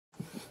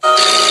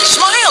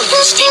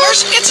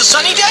cars? It's a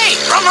sunny day.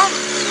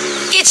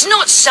 It's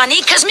not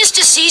sunny because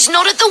Mr. C's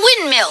not at the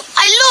windmill.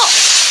 I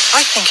looked.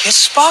 I think his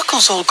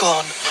sparkle's all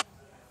gone.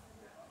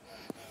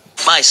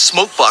 My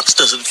smoke box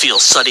doesn't feel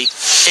sunny.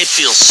 It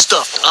feels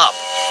stuffed up.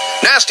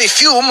 Nasty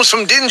fumes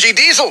from dingy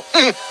Diesel.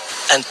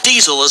 And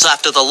Diesel is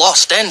after the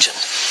lost engine.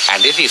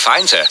 And if he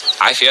finds her,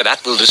 I fear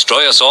that will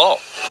destroy us all.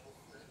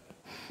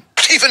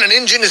 Even an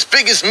engine as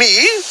big as me?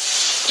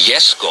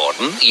 Yes,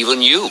 Gordon,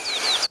 even you.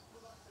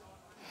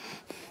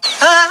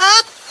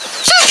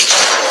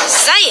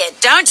 Say it,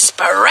 don't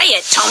spray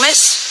it,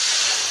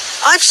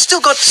 Thomas. I've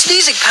still got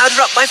sneezing powder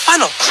up my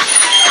funnel.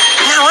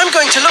 Now I'm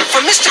going to look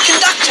for Mr.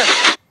 Conductor.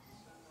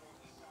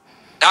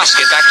 Us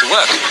get back to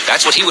work.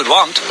 That's what he would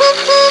want.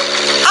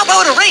 How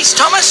about a race,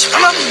 Thomas?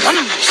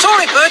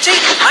 Sorry, Bertie.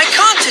 I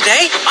can't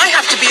today. I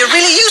have to be a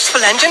really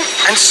useful engine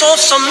and solve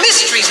some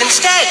mysteries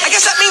instead. I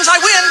guess that means I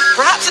win.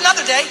 Perhaps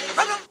another day.